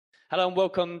Hello and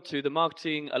welcome to the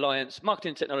Marketing Alliance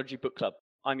Marketing Technology Book Club.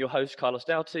 I'm your host, Carlos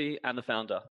Doughty, and the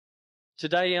founder.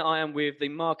 Today I am with the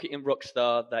marketing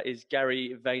rockstar that is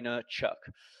Gary Vaynerchuk,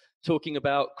 talking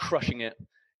about crushing it.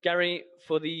 Gary,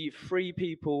 for the three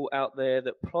people out there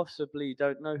that possibly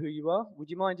don't know who you are, would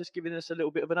you mind just giving us a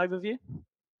little bit of an overview?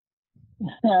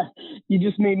 You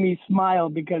just made me smile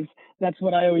because that's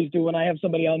what I always do when I have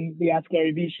somebody on the Ask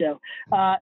Gary Vee show.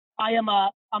 I'm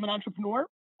an entrepreneur,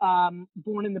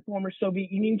 born in the former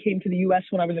Soviet Union, came to the U.S.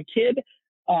 when I was a kid,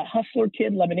 hustler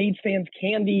kid, lemonade stands,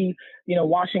 candy,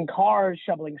 washing cars,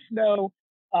 shoveling snow,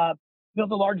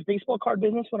 built a large baseball card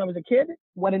business when I was a kid,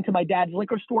 went into my dad's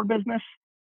liquor store business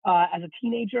as a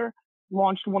teenager,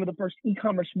 launched one of the first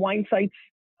e-commerce wine sites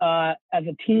as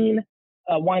a teen,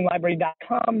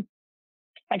 winelibrary.com.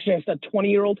 Actually, I was a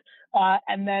 20-year-old,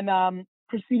 and then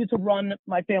proceeded to run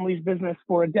my family's business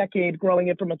for a decade, growing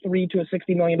it from a $3 to a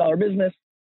 $60 million business,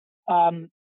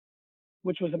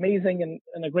 which was amazing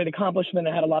and a great accomplishment.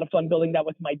 I had a lot of fun building that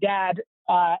with my dad,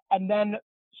 and then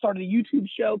started a YouTube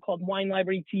show called Wine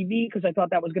Library TV because I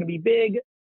thought that was going to be big.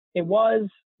 It was.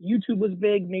 YouTube was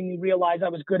big, made me realize I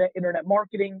was good at internet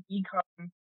marketing, e-com,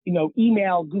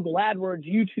 email, Google AdWords,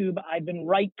 YouTube. I'd been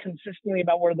right consistently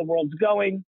about where the world's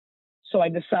going. So I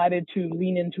decided to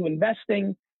lean into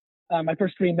investing. My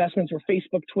first three investments were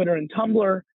Facebook, Twitter, and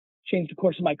Tumblr. Changed the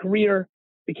course of my career,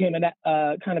 became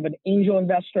kind of an angel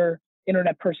investor,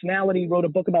 internet personality, wrote a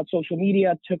book about social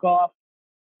media, took off,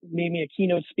 made me a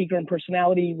keynote speaker and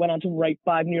personality, went on to write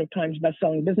 5 New York Times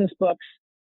bestselling business books,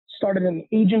 started an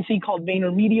agency called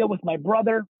VaynerMedia with my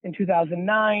brother in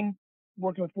 2009,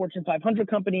 working with Fortune 500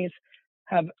 companies,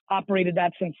 have operated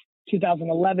that since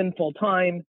 2011 full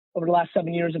time. Over the last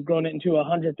 7 years, I've grown it into a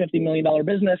 $150 million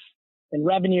business in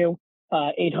revenue,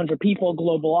 800 people,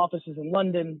 global offices in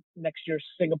London, next year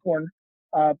Singapore,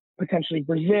 potentially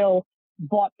Brazil.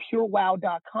 Bought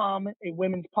PureWow.com, a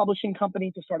women's publishing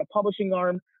company, to start a publishing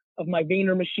arm of my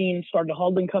Vayner machine. Started a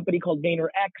holding company called VaynerX,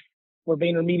 where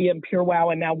VaynerMedia and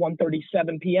PureWow, and now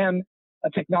 1:37 p.m., a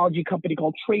technology company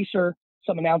called Tracer.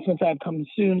 Some announcements I have coming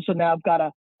soon. So now I've got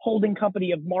a holding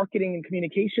company of marketing and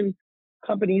communication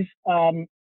companies.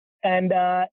 And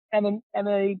a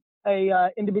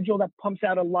individual that pumps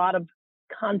out a lot of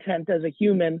content as a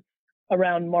human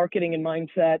around marketing and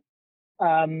mindset.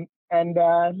 And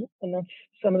that's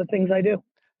some of the things I do.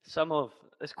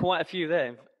 There's quite a few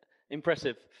there.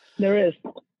 Impressive. There is.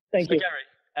 Thank you.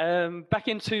 Gary, back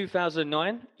in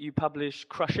 2009, you published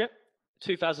Crush It.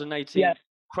 2018, yes.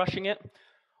 Crushing It.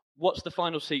 What's the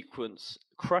final sequence?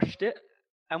 Crushed It.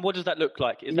 And what does that look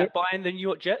like? Is that buying the New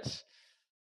York Jets?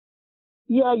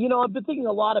 Yeah, I've been thinking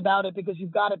a lot about it because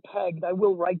you've got it pegged. I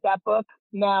will write that book.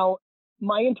 Now,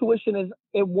 my intuition is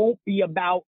it won't be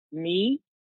about me,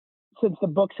 since the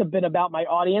books have been about my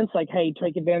audience, like, hey,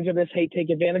 take advantage of this, hey, take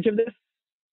advantage of this.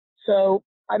 So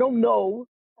I don't know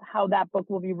how that book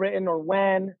will be written or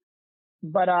when,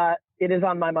 but it is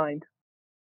on my mind.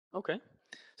 Okay.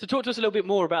 So talk to us a little bit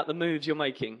more about the moves you're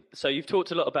making. So you've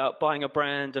talked a lot about buying a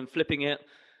brand and flipping it.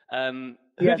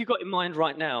 Who have you got in mind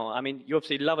right now? I mean, you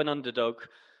obviously love an underdog.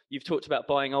 You've talked about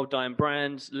buying old dying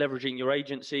brands, leveraging your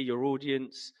agency, your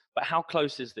audience, but how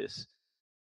close is this?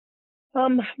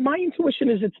 My intuition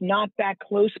is it's not that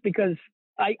close because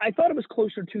I thought it was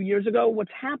closer 2 years ago.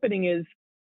 What's happening is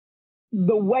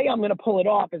the way I'm going to pull it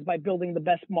off is by building the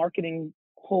best marketing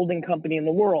holding company in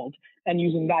the world and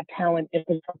using that talent,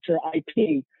 infrastructure,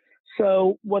 IP.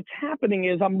 So what's happening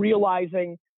is I'm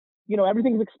realizing,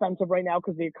 everything's expensive right now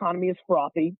because the economy is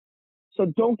frothy. So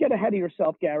don't get ahead of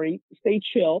yourself, Gary. Stay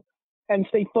chill and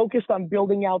stay focused on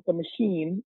building out the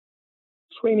machine,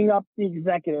 training up the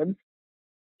executives,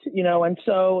 and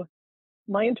so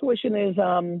my intuition is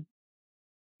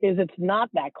it's not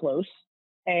that close.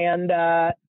 And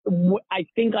I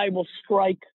think I will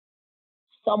strike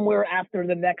somewhere after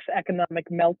the next economic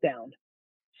meltdown,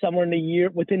 somewhere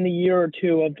within the year or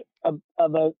two of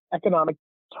an economic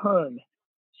turn.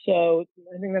 So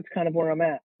I think that's kind of where I'm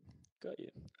at. Got you.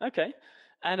 Okay.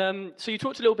 And so you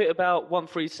talked a little bit about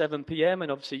 1:37 p.m.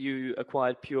 and obviously you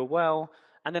acquired PureWow.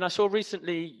 And then I saw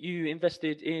recently you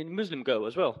invested in Muslim Girl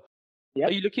as well. Yep.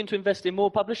 Are you looking to invest in more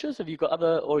publishers? Have you got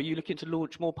or are you looking to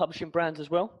launch more publishing brands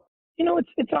as well?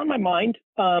 It's on my mind.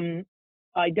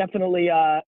 I definitely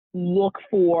look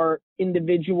for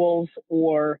individuals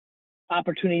or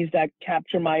opportunities that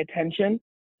capture my attention.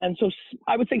 And so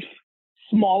I would say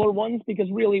smaller ones, because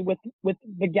really with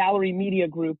the Gallery Media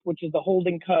Group, which is the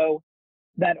holding co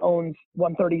that owns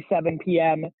 1:37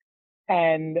 p.m.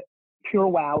 and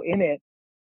PureWow in it,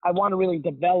 I want to really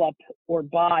develop or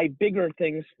buy bigger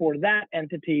things for that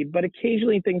entity. But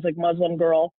occasionally things like Muslim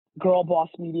Girl Girl Boss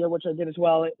Media, which I did as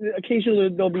well. Occasionally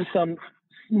there'll be some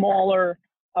smaller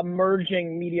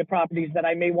emerging media properties that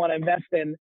I may want to invest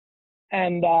in.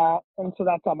 And so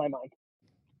that's on my mind.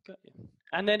 Got you.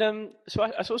 And then, so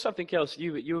I saw something else.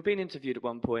 You were being interviewed at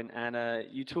one point, and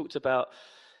you talked about,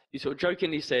 you sort of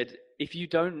jokingly said, if you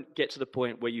don't get to the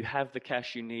point where you have the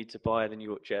cash you need to buy the New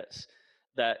York Jets,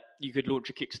 that you could launch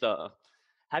a Kickstarter.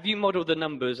 Have you modeled the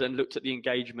numbers and looked at the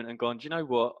engagement and gone, do you know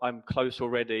what? I'm close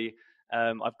already.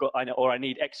 I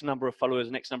need X number of followers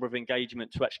and X number of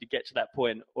engagement to actually get to that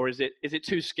point, or is it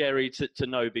too scary to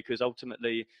know because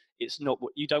ultimately it's not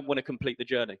what you don't want to complete the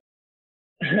journey?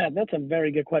 That's a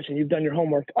very good question. You've done your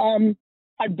homework.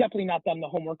 I've definitely not done the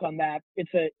homework on that.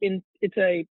 It's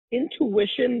a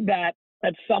intuition that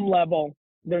at some level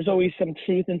there's always some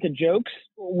truth into jokes.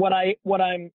 What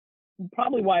I'm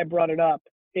probably why I brought it up.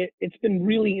 It's been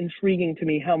really intriguing to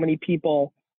me how many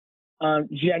people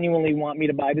genuinely want me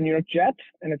to buy the New York Jets,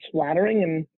 and it's flattering.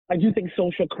 And I do think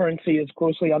social currency is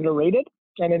grossly underrated,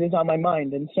 and it is on my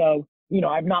mind. And so,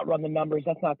 I've not run the numbers.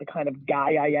 That's not the kind of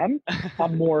guy I am.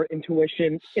 I'm more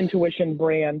intuition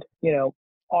brand,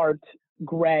 art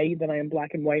gray than I am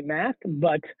black and white math.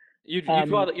 But you'd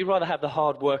rather have the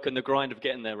hard work and the grind of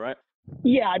getting there, right?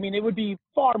 Yeah, I mean, it would be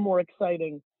far more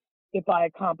exciting if I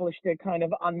accomplished it kind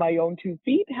of on my own 2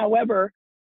 feet. However,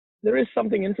 there is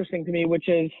something interesting to me, which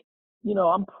is,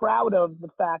 I'm proud of the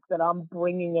fact that I'm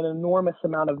bringing an enormous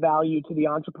amount of value to the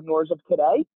entrepreneurs of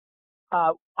today,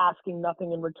 asking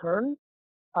nothing in return.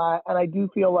 And I do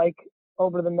feel like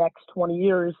over the next 20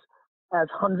 years, as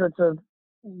hundreds of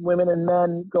women and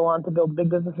men go on to build big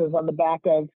businesses on the back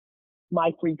of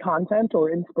my free content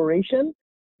or inspiration,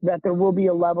 that there will be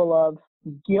a level of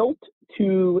guilt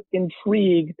to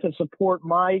intrigue to support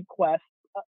my quest.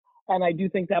 And I do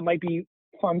think that might be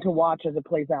fun to watch as it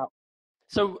plays out.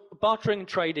 So bartering and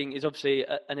trading is obviously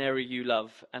an area you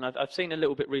love. And I've seen a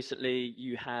little bit recently,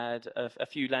 you had a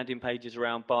few landing pages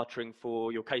around bartering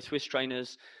for your K-Swiss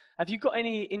trainers. Have you got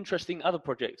any interesting other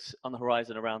projects on the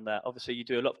horizon around that? Obviously, you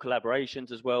do a lot of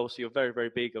collaborations as well. So you're very,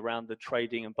 very big around the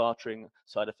trading and bartering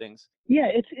side of things. Yeah,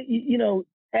 it's,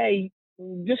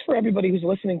 just for everybody who's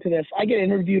listening to this, I get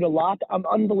interviewed a lot. I'm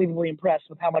unbelievably impressed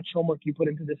with how much homework you put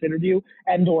into this interview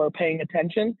and or paying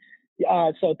attention.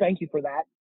 So thank you for that.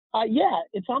 Yeah,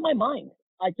 it's on my mind.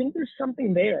 I think there's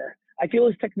something there. I feel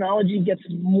as technology gets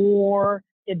more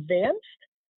advanced,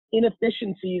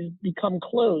 inefficiencies become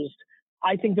closed.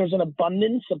 I think there's an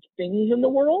abundance of things in the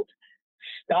world,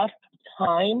 stuff,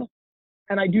 time,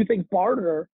 and I do think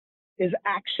barter is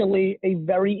actually a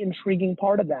very intriguing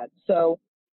part of that. So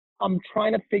I'm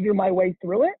trying to figure my way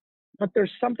through it, but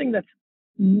there's something that's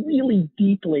really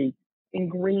deeply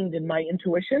ingrained in my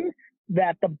intuition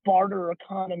that the barter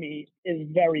economy is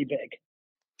very big.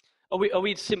 Are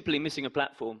we simply missing a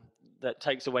platform that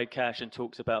takes away cash and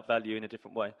talks about value in a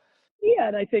different way? Yeah,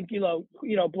 and I think,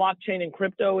 blockchain and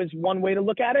crypto is one way to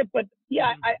look at it. But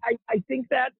yeah, I think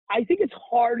it's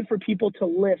hard for people to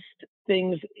list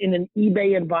things in an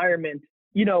eBay environment,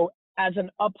 as an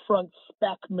upfront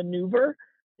spec maneuver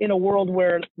in a world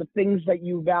where the things that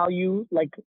you value,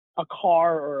 like a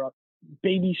car or a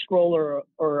baby stroller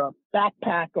or a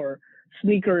backpack or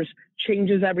sneakers,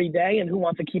 changes every day, and who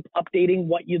wants to keep updating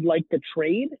what you'd like to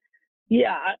trade.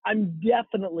 Yeah, I'm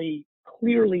definitely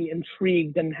clearly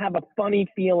intrigued and have a funny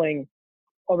feeling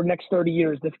over the next 30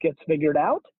 years this gets figured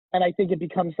out. And I think it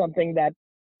becomes something that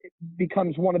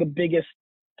becomes one of the biggest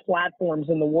platforms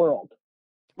in the world.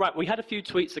 Right, we had a few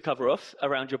tweets to cover off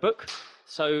around your book.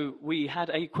 So we had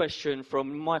a question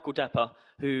from Michael Dapper,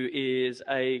 who is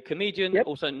a comedian,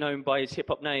 also known by his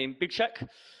hip-hop name, Big Shaq.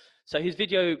 So his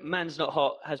video, Man's Not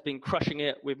Hot, has been crushing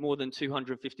it with more than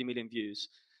 250 million views.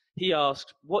 He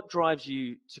asked, what drives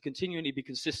you to continually be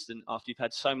consistent after you've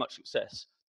had so much success,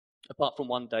 apart from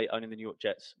one day owning the New York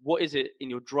Jets? What is it in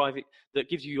your driving that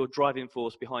gives you your driving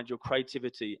force behind your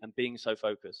creativity and being so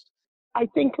focused? I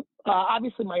think,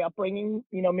 obviously, my upbringing,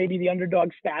 maybe the underdog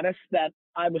status that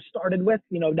I was started with,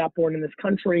 not born in this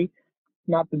country,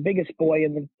 not the biggest boy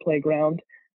in the playground,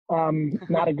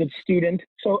 not a good student.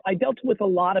 So I dealt with a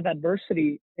lot of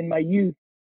adversity in my youth,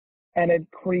 and it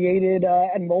created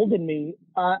and molded me.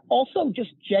 Also,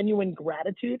 just genuine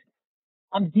gratitude.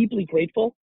 I'm deeply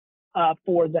grateful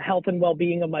for the health and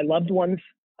well-being of my loved ones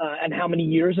and how many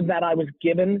years of that I was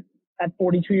given at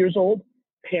 42 years old.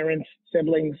 Parents,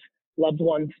 siblings, loved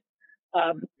ones.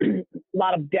 A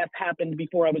lot of death happened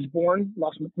before I was born.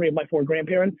 Lost 3 of my 4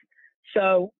 grandparents.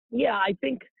 So, yeah, I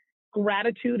think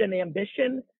gratitude and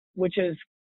ambition, which is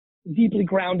deeply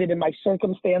grounded in my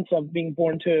circumstance of being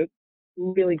born to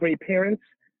really great parents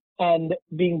and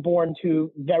being born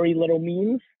to very little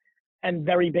means and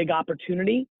very big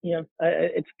opportunity.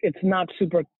 It's not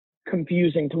super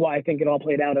confusing to why I think it all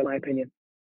played out, in my opinion.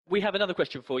 We have another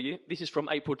question for you. This is from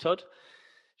April Todd.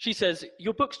 She says,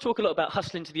 your books talk a lot about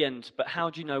hustling to the end, but how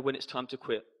do you know when it's time to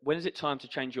quit? When is it time to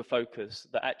change your focus?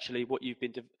 That actually what you've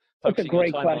been focusing your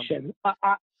time on? That's a great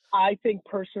question. I think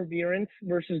perseverance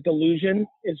versus delusion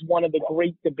is one of the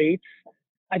great debates.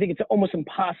 I think it's almost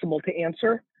impossible to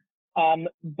answer.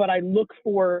 But I look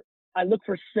for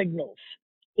signals.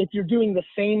 If you're doing the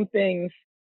same things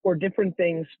or different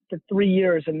things for 3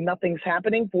 years and nothing's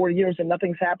happening, 4 years and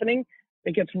nothing's happening,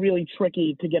 it gets really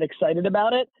tricky to get excited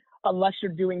about it unless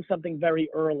you're doing something very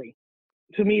early.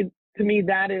 To me,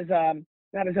 that is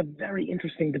a very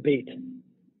interesting debate.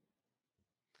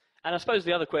 And I suppose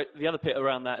the other bit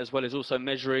around that as well is also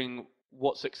measuring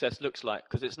what success looks like,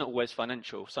 because it's not always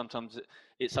financial. Sometimes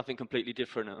it's something completely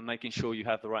different, and making sure you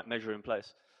have the right measure in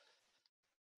place.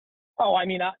 Oh, I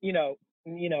mean,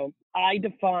 I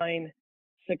define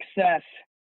success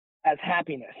as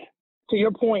happiness. To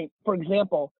your point, for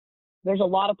example, there's a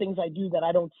lot of things I do that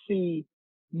I don't see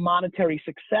monetary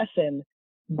success in,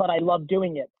 but I love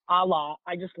doing it.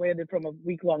 I just landed from a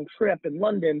week-long trip in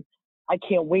London. I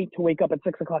can't wait to wake up at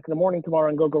 6 o'clock in the morning tomorrow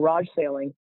and go garage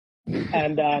sailing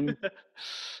and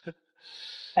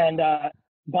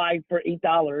buy for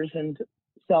 $8 and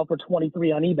sell for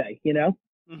 $23 on eBay,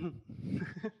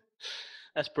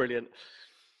 That's brilliant.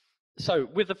 So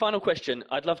with the final question,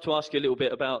 I'd love to ask you a little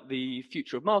bit about the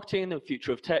future of marketing and the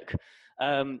future of tech.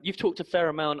 You've talked a fair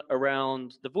amount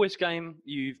around the voice game.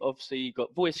 You've obviously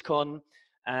got VoiceCon,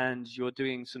 and you're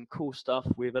doing some cool stuff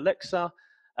with Alexa.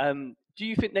 Do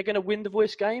you think they're going to win the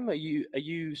voice game? Are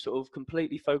you sort of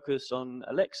completely focused on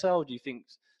Alexa, or do you think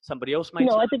somebody else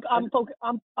makes? No, I think I'm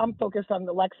focused on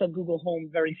Alexa, Google Home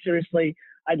very seriously.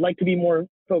 I'd like to be more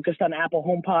focused on Apple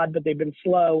HomePod, but they've been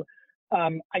slow.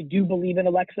 I do believe in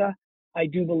Alexa. I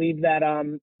do believe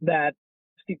that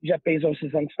Jeff Bezos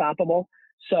is unstoppable.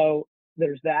 So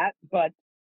there's that, but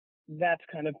that's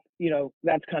kind of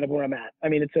where I'm at. I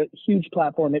mean, it's a huge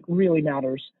platform. It really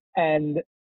matters, and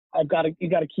you got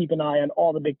to keep an eye on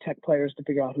all the big tech players to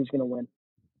figure out who's going to win.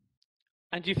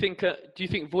 And do you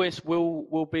think voice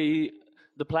will be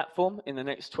the platform in the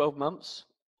next 12 months,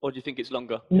 or do you think it's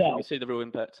longer before we see the real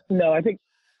impact? No, I think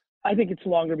it's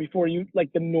longer before the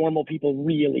normal people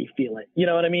really feel it. You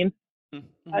know what I mean?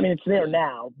 Mm-hmm. I mean, it's there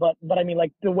now, but I mean,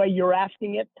 like the way you're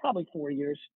asking it, probably 4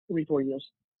 years, 3-4 years.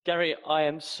 Gary, I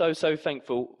am so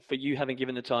thankful for you having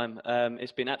given the time.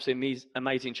 It's been absolutely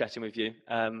amazing chatting with you.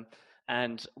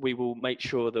 And we will make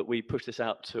sure that we push this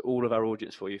out to all of our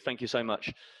audience for you. Thank you so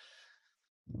much.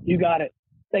 You got it.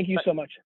 Thank you so much.